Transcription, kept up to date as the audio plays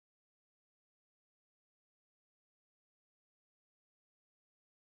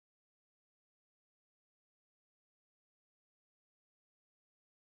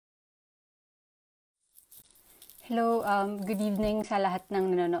Hello, good evening sa lahat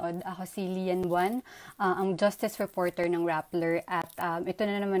ng nanonood. Ako si Lian Buan, ang Justice Reporter ng Rappler at ito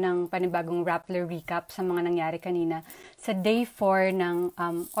na naman ang panibagong Rappler Recap sa mga nangyari kanina sa Day 4 ng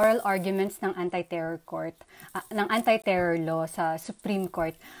oral arguments ng Anti-Terror Court, ng Anti-Terror Law sa Supreme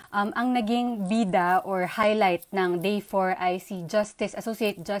Court. Ang naging bida or highlight ng Day 4 ay si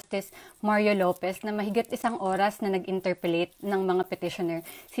Associate Justice Mario Lopez na mahigit isang oras na nag-interpellate ng mga petitioner.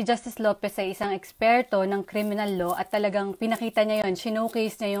 Si Justice Lopez ay isang eksperto ng criminal law at talagang pinakita niya yon,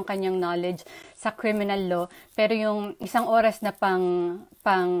 showcase niya yung kanyang knowledge sa criminal law. Pero yung isang oras na pang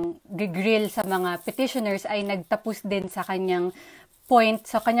grill sa mga petitioners ay nagtapos din sa kanyang point,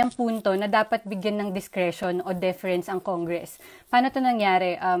 sa kanyang punto na dapat bigyan ng discretion o deference ang Congress. Paano ito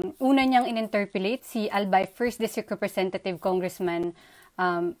nangyari? Una niyang in-interpellate si Albay 1st District Representative Congressman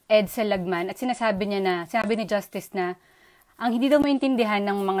Edsel Lagman at sinabi ni Justice na ang hindi daw maintindihan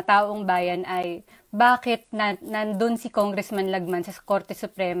ng mga taong bayan ay bakit nandun si Congressman Lagman sa Korte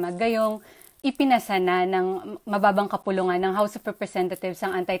Suprema gayong ipinasa na ng mababang kapulungan ng House of Representatives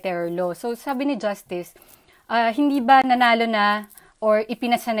ang anti-terror law. So sabi ni Justice, hindi ba nanalo na or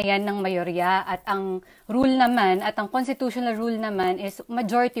ipinasa na yan ng mayorya at ang rule naman at ang constitutional rule naman is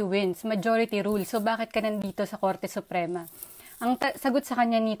majority wins, majority rule. So bakit ka nandito sa Korte Suprema? Ang sagot sa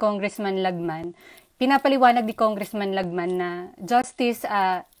kanya ni Congressman Lagman, pinapaliwanag ni Congressman Lagman na Justice,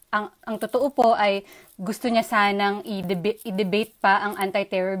 ang totoo po ay gusto niya sanang i-debate pa ang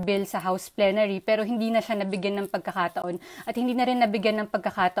anti-terror bill sa House plenary pero hindi na siya nabigyan ng pagkakataon at hindi na rin nabigyan ng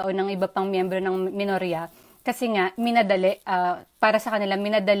pagkakataon ng iba pang miyembro ng minorya kasi nga para sa kanila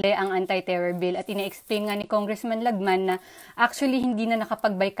minadali ang anti-terror bill at ina-explain nga ni Congressman Lagman na actually hindi na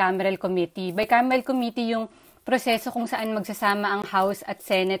nakapag-bicameral committee. Bicameral committee yung proseso kung saan magsasama ang House at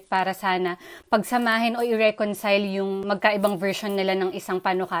Senate para sana pagsamahin o i-reconcile yung magkaibang version nila ng isang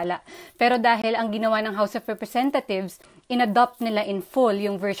panukala. Pero dahil ang ginawa ng House of Representatives, inadopt nila in full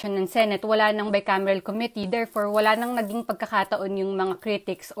yung version ng Senate, wala nang bicameral committee, therefore wala nang naging pagkakataon yung mga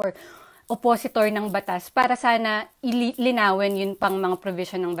critics or oppositor ng batas para sana linawin yun pang mga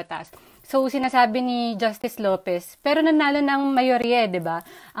provision ng batas. So, sinasabi ni Justice Lopez, pero nanalo ng mayorya, di ba?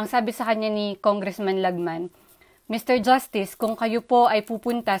 Ang sabi sa kanya ni Congressman Lagman, Mr. Justice, kung kayo po ay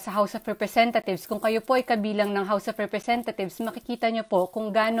pupunta sa House of Representatives, kung kayo po ay kabilang ng House of Representatives, makikita nyo po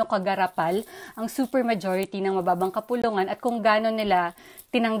kung gaano kagarapal ang supermajority ng mababang kapulungan at kung gaano nila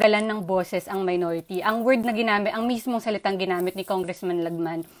tinanggalan ng boses ang minority. Ang word na ginamit, ang mismong salitang ginamit ni Congressman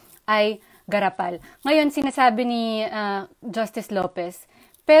Lagman ay garapal. Ngayon, sinasabi ni Justice Lopez,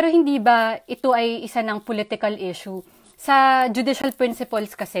 pero hindi ba ito ay isa ng political issue? Sa judicial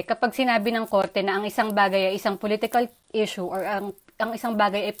principles kasi, kapag sinabi ng korte na ang isang bagay ay isang political issue or ang isang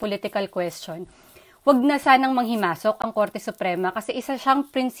bagay ay political question, wag na sanang manghimasok ang Korte Suprema kasi isa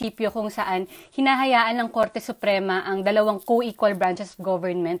siyang prinsipyo kung saan hinahayaan ng Korte Suprema ang dalawang co-equal branches of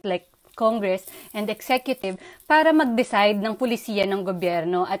government like Congress and Executive para mag-decide ng pulisiya ng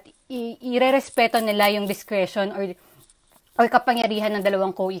gobyerno at irerespeto nila yung discretion or kapangyarihan ng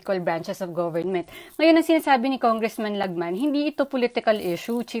dalawang co-equal branches of government. Ngayon, ang sinasabi ni Congressman Lagman, hindi ito political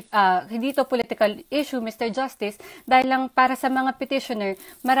issue, Mr. Justice, dahil lang para sa mga petitioner,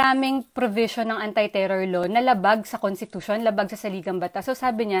 maraming provision ng anti-terror law na labag sa Constitution, labag sa saligang batas. So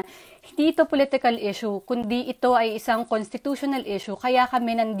sabi niya, hindi ito political issue, kundi ito ay isang constitutional issue, kaya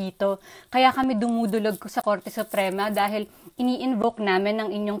kami nandito, kaya kami dumudulog sa Korte Suprema dahil ini-invoke namin ang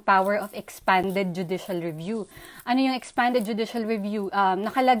inyong power of expanded judicial review. Ano yung expanded judicial review?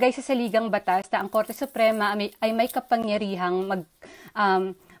 Nakalagay sa saligang batas na ang Korte Suprema ay may kapangyarihang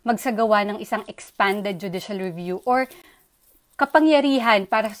magsagawa ng isang expanded judicial review or kapangyarihan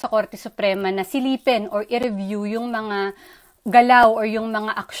para sa Korte Suprema na silipin or i-review yung mga galaw or yung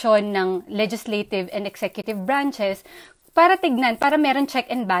mga aksyon ng legislative and executive branches para tignan, para meron check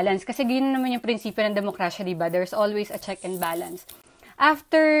and balance. Kasi ganyan naman yung prinsipyo ng demokrasya, diba? There's always a check and balance.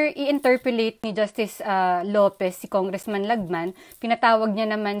 After i-interpellate ni Justice Lopez si Congressman Lagman, pinatawag niya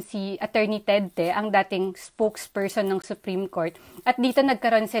naman si Attorney Ted Te, ang dating spokesperson ng Supreme Court. At dito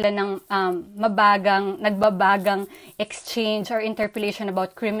nagkaroon sila ng nagbabagang exchange or interpellation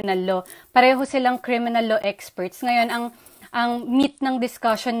about criminal law. Pareho silang criminal law experts. Ngayon, ang meat ng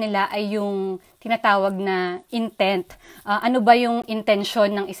discussion nila ay yung tinatawag na intent. Ano ba yung intention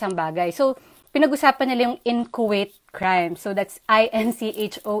ng isang bagay? So, pinag-usapan nila yung inchoate crimes. So, that's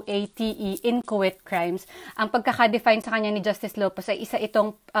I-N-C-H-O-A-T-E, inchoate crimes. Ang pagkaka-define sa kanya ni Justice Lopez ay isa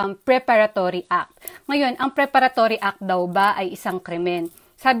itong preparatory act. Ngayon, ang preparatory act daw ba ay isang krimen?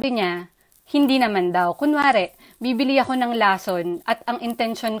 Sabi niya, Hindi naman daw. Kunwari, bibili ako ng lason at ang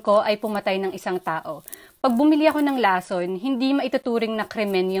intention ko ay pumatay ng isang tao. Pag bumili ako ng lason, hindi maituturing na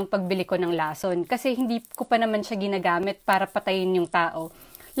krimen yung pagbili ko ng lason kasi hindi ko pa naman siya ginagamit para patayin yung tao.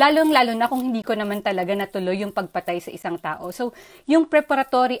 Lalong-lalo na kung hindi ko naman talaga natuloy yung pagpatay sa isang tao. So, yung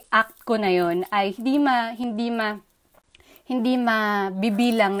preparatory act ko na yon ay hindi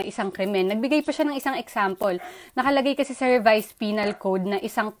mabibilang na isang krimen. Nagbigay pa siya ng isang example. Nakalagay kasi sa Revised Penal Code na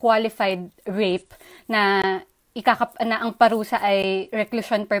isang qualified rape na ang parusa ay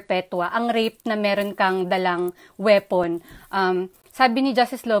reclusion perpetua. Ang rape na meron kang dalang weapon. Sabi ni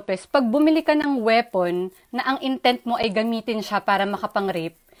Justice Lopez, pag bumili ka ng weapon na ang intent mo ay gamitin siya para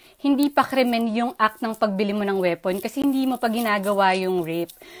makapang-rape, hindi pa krimen yung act ng pagbili mo ng weapon kasi hindi mo pa ginagawa yung rape.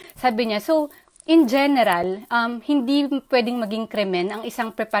 Sabi niya, so, in general, hindi pwedeng maging krimen ang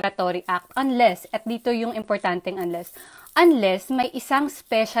isang preparatory act unless, at dito yung importanteng unless may isang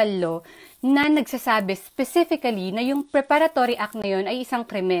special law na nagsasabi specifically na yung preparatory act na yun ay isang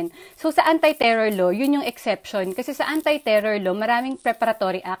krimen. So sa anti-terror law, yun yung exception. Kasi sa anti-terror law, maraming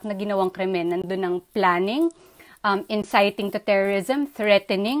preparatory act na ginawang krimen. Nandun ang planning, inciting to terrorism,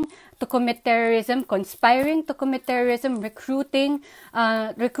 threatening to commit terrorism, conspiring to commit terrorism, recruiting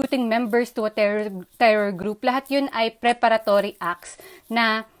members to a terror group. Lahat yun ay preparatory acts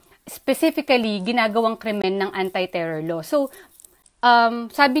na specifically ginagawang krimen ng anti-terror law. So,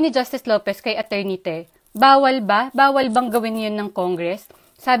 sabi ni Justice Lopez kay Attorney Te, bawal ba? Bawal bang gawin yun ng Congress?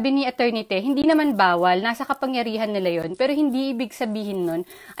 Sabi ni Attorney Te, hindi naman bawal, nasa kapangyarihan nila yon, pero hindi ibig sabihin nun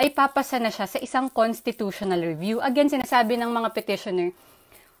ay papasa na siya sa isang constitutional review. Again, sinasabi ng mga petitioner,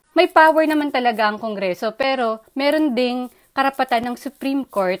 may power naman talaga ang Kongreso, pero meron ding karapatan ng Supreme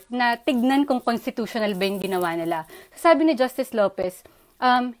Court na tignan kung constitutional ba yung ginawa nila. Sabi ni Justice Lopez,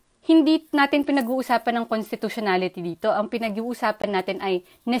 hindi natin pinag-uusapan ng constitutionality dito. Ang pinag-uusapan natin ay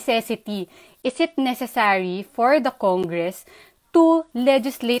necessity. Is it necessary for the Congress to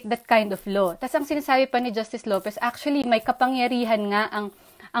legislate that kind of law? Tapos ang sinasabi pa ni Justice Lopez, actually may kapangyarihan nga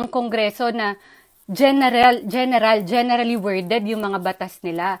ang Kongreso na generally worded yung mga batas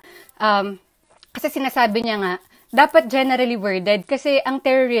nila. Kasi sinasabi niya nga, dapat generally worded kasi ang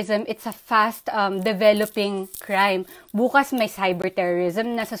terrorism, it's a fast developing crime. Bukas may cyber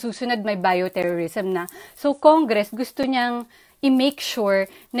terrorism na, sa susunod may bioterrorism na. So Congress gusto niyang i-make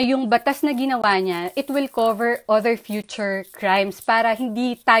sure na yung batas na ginawa niya, it will cover other future crimes para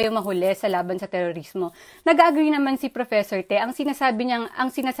hindi tayo mahuli sa laban sa terorismo. Nag-agree naman si Professor Te, ang sinasabi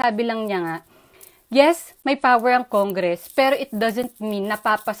lang niya nga, yes, may power ang Congress, pero it doesn't mean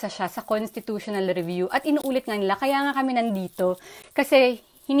napapasa siya sa constitutional review. At inuulit nga nila, kaya nga kami nandito. Kasi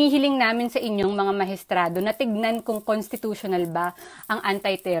hinihiling namin sa inyong mga mahistrado na tignan kung constitutional ba ang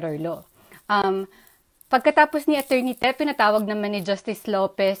anti-terror law. Pagkatapos ni Attorney Te, pinatawag naman ni Justice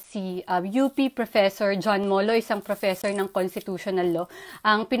Lopez si UP Professor John Molo, isang professor ng constitutional law.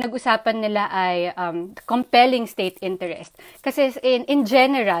 Ang pinag-usapan nila ay compelling state interest. Kasi in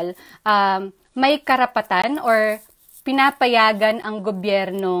general, may karapatan or pinapayagan ang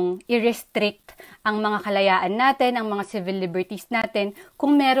gobyernong i-restrict ang mga kalayaan natin, ang mga civil liberties natin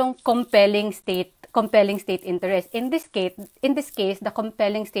kung merong compelling state interest. In this case, the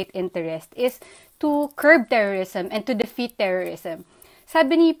compelling state interest is to curb terrorism and to defeat terrorism.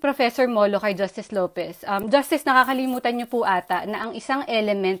 Sabi ni Professor Molo kay Justice Lopez, Justice, nakakalimutan niyo po ata na ang isang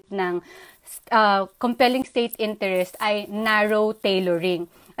element ng compelling state interest ay narrow tailoring.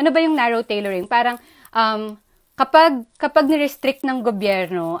 Ano ba yung narrow tailoring? Parang kapag ni-restrict ng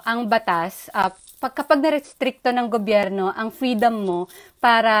gobyerno ang batas, kapag na-restricto ng gobyerno ang freedom mo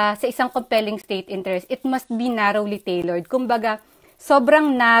para sa isang compelling state interest, it must be narrowly tailored. Kumbaga,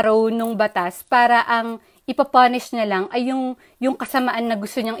 sobrang narrow nung batas para ang ipapunish niya lang ay yung kasamaan na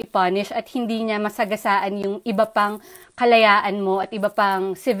gusto niyang ipunish at hindi niya masagasaan yung iba pang kalayaan mo at iba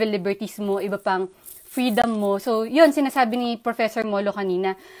pang civil liberties mo, iba pang freedom mo. So, yun, sinasabi ni Professor Molo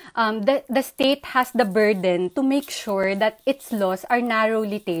kanina, the state has the burden to make sure that its laws are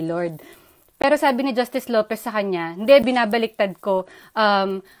narrowly tailored. Pero sabi ni Justice Lopez sa kanya, hindi, binabaliktad ko,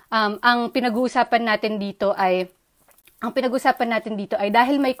 ang pinag-uusapan natin dito ay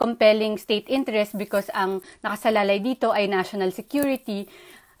dahil may compelling state interest because ang nakasalalay dito ay national security,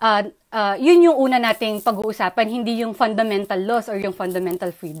 yun yung una nating pag-uusapan, hindi yung fundamental laws or yung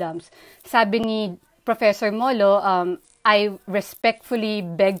fundamental freedoms. Sabi ni Professor Molo, I respectfully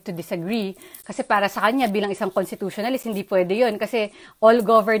beg to disagree. Kasi para sa kanya, bilang isang constitutionalist, hindi pwede yun. Kasi all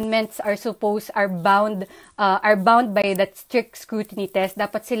governments are bound by that strict scrutiny test.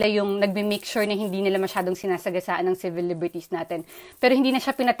 Dapat sila yung nagme-make sure na hindi nila masyadong sinasagasaan ng civil liberties natin. Pero hindi na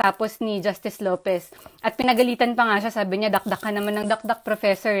siya pinatapos ni Justice Lopez. At pinagalitan pa nga siya, sabi niya, dakdak ka naman ng dakdak,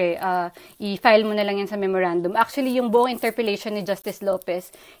 professor eh. I-file mo na lang yan sa memorandum. Actually, yung buong interpellation ni Justice Lopez,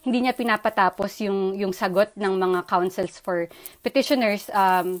 hindi niya pinapatapos yung sagot ng mga counsels for petitioners.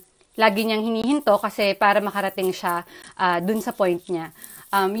 Lagi niyang hinihinto kasi para makarating siya dun sa point niya.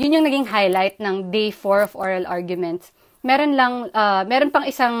 Yun yung naging highlight ng day 4 of oral arguments. Meron pang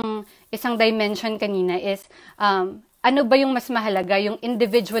isang dimension kanina is ano ba yung mas mahalaga, yung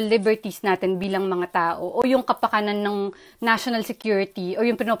individual liberties natin bilang mga tao o yung kapakanan ng national security o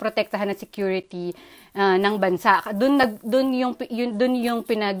yung pinoprotektahan na security ng bansa. Doon yung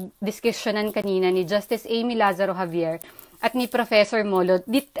pinag-discussionan kanina ni Justice Amy Lazaro Javier at ni Professor Molo.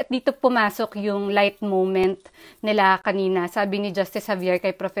 Dito pumasok yung light moment nila kanina. Sabi ni Justice Javier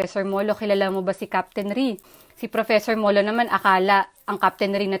kay Professor Molo, kilala mo ba si Captain Rhee? Si Professor Molo naman, akala ang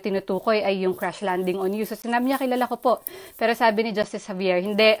Captain Rhee na tinutukoy ay yung crash landing on you. So sinabi niya, kilala ko po. Pero sabi ni Justice Javier,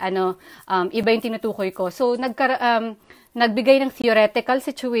 hindi, iba yung tinutukoy ko. So nagbigay ng theoretical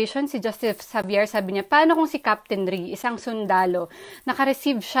situation si Justice Javier. Sabi niya, paano kung si Captain Rhee, isang sundalo,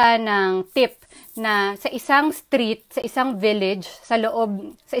 nakareceive siya ng tip na sa isang street, sa isang street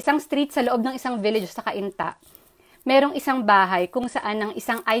sa loob ng isang village sa Cainta, merong isang bahay kung saan ang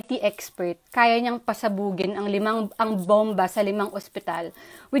isang IT expert kaya niyang pasabugin ang bomba sa 5 ospital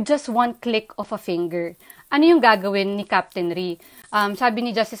with just one click of a finger. Ano yung gagawin ni Captain Rhee? Sabi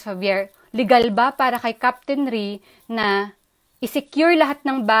ni Justice Javier, legal ba para kay Captain Rhee na i-secure lahat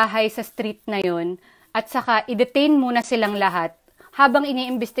ng bahay sa street na yon at saka i-detain muna silang lahat habang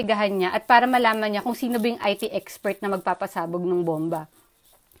iniimbestigahan niya at para malaman niya kung sino ba yung IT expert na magpapasabog ng bomba?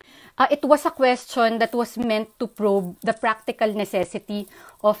 It was a question that was meant to probe the practical necessity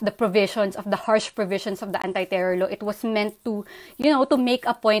of the harsh provisions of the anti-terror law. It was meant to, to make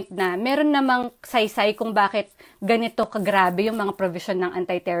a point na meron namang saysay kung bakit ganito kagrabe yung mga provision ng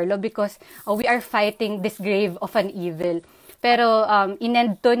anti-terror law because we are fighting this grave of an evil. Pero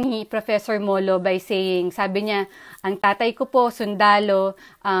inend to ni Professor Molo by saying, sabi niya, ang tatay ko po, sundalo,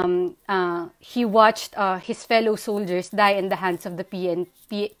 he watched his fellow soldiers die in the hands of the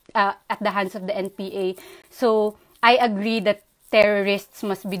at the hands of the NPA. So, I agree that terrorists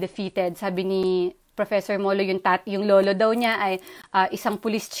must be defeated. Sabi ni Professor Molo, yung lolo daw niya ay isang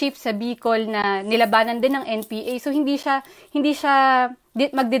police chief sa Bicol na nilabanan din ng NPA. So, hindi siya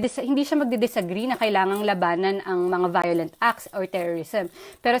magdidisagree na kailangang labanan ang mga violent acts or terrorism.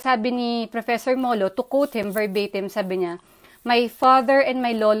 Pero sabi ni Professor Molo, to quote him verbatim, sabi niya, "My father and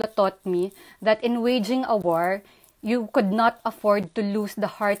my lolo taught me that in waging a war, you could not afford to lose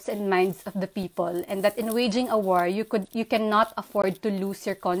the hearts and minds of the people, and that in waging a war, you cannot afford to lose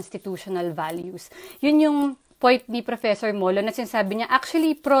your constitutional values." Yun yung point ni Professor Molo na sinasabi niya,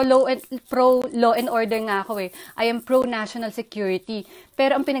 actually pro-law and order nga ako eh. I am pro-national security.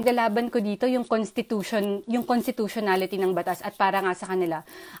 Pero ang pinaglalaban ko dito yung constitutionality ng batas at para nga sa kanila,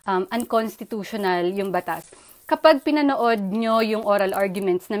 unconstitutional yung batas. Kapag pinanood nyo yung oral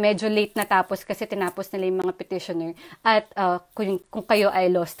arguments na medyo late natapos kasi tinapos nila yung mga petitioner at kung kayo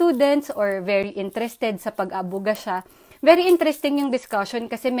ay law students or very interested sa pag-abuga siya, very interesting yung discussion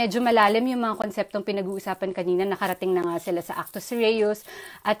kasi medyo malalim yung mga konseptong pinag-uusapan kanina. Nakarating na nga sila sa actus reus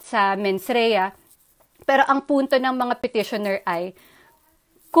at sa mens rea. Pero ang punto ng mga petitioner ay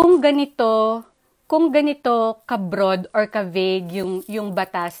kung ganito ka-broad or ka-vague yung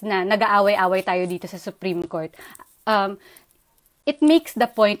batas na nag-aaway-away tayo dito sa Supreme Court, it makes the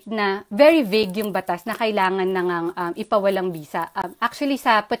point na very vague yung batas na kailangan nang ipawalang bisa. Actually,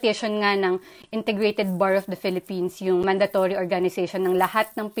 sa petition nga ng Integrated Bar of the Philippines, yung mandatory organization ng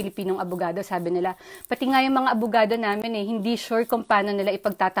lahat ng Pilipinong abogado, sabi nila, pati nga yung mga abogado namin hindi sure kung paano nila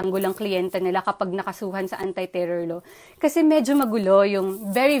ipagtatanggol ang kliyente nila kapag nakasuhan sa anti-terror law. Kasi medyo magulo,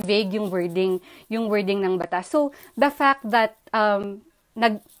 yung very vague yung wording ng batas. So, the fact that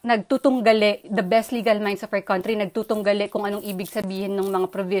nagtutunggali, the best legal minds of our country, nagtutunggali kung anong ibig sabihin ng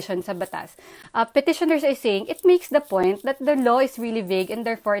mga provision sa batas. Petitioners are saying, it makes the point that the law is really vague and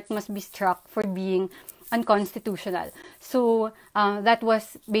therefore it must be struck for being unconstitutional. So, that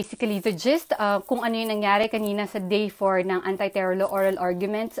was basically the gist. Kung ano yung nangyari kanina sa day 4 ng anti-terror law oral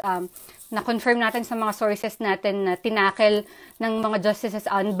arguments, na-confirm natin sa mga sources natin na tinakel ng mga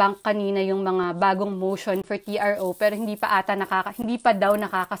justices en banc kanina yung mga bagong motion for TRO, pero hindi pa daw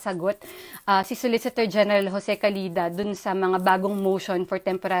nakakasagot si Solicitor General Jose Calida dun sa mga bagong motion for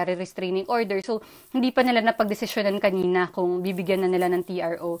temporary restraining order. So hindi pa nila napagdesisyonan kanina kung bibigyan na nila ng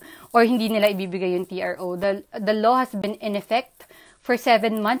TRO or hindi nila ibibigay yung TRO. The law has been in effect for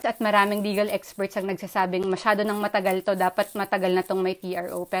 7 months at maraming legal experts ang nagsasabing masyado nang matagal to, dapat matagal na tong may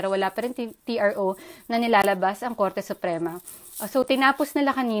TRO. Pero wala pa rin TRO na nilalabas ang Korte Suprema. So tinapos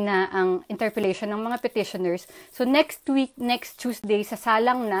nila kanina ang interpellation ng mga petitioners. So next week, next Tuesday,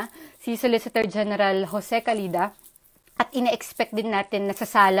 sasalang na si Solicitor General Jose Calida. At ina-expect din natin na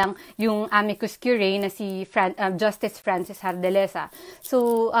sasalang yung amicus curiae na si Justice Francis Hardelesa.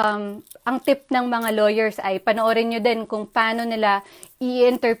 So, ang tip ng mga lawyers ay panoorin nyo din kung paano nila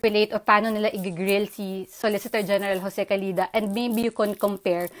i-interpolate o paano nila i-grill si Solicitor General Jose Calida, and maybe you can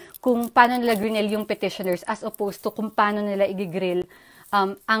compare kung paano nila grill yung petitioners as opposed to kung paano nila i-grill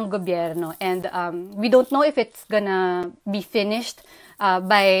ang gobyerno. And we don't know if it's gonna be finished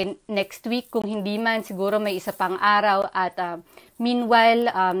by next week. Kung hindi man, siguro may isa pang araw. At meanwhile,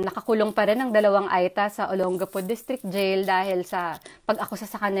 nakakulong pa rin ang 2 AITA sa Olongapo District Jail dahil sa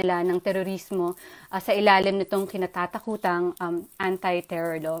pag-akusa sa kanila ng terorismo sa ilalim nitong kinatatakutang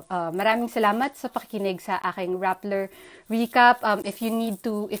anti-terror law. Maraming salamat sa pakikinig sa aking Rappler Recap. If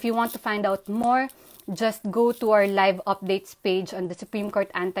you want to find out more, just go to our live updates page on the Supreme Court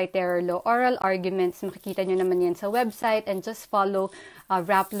Anti-Terror Law Oral Arguments. Makikita nyo naman yan sa website, and just follow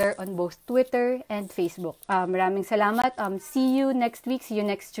Rappler on both Twitter and Facebook. Maraming salamat. See you next week. See you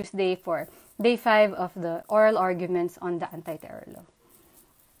next Tuesday for Day 5 of the Oral Arguments on the Anti-Terror Law.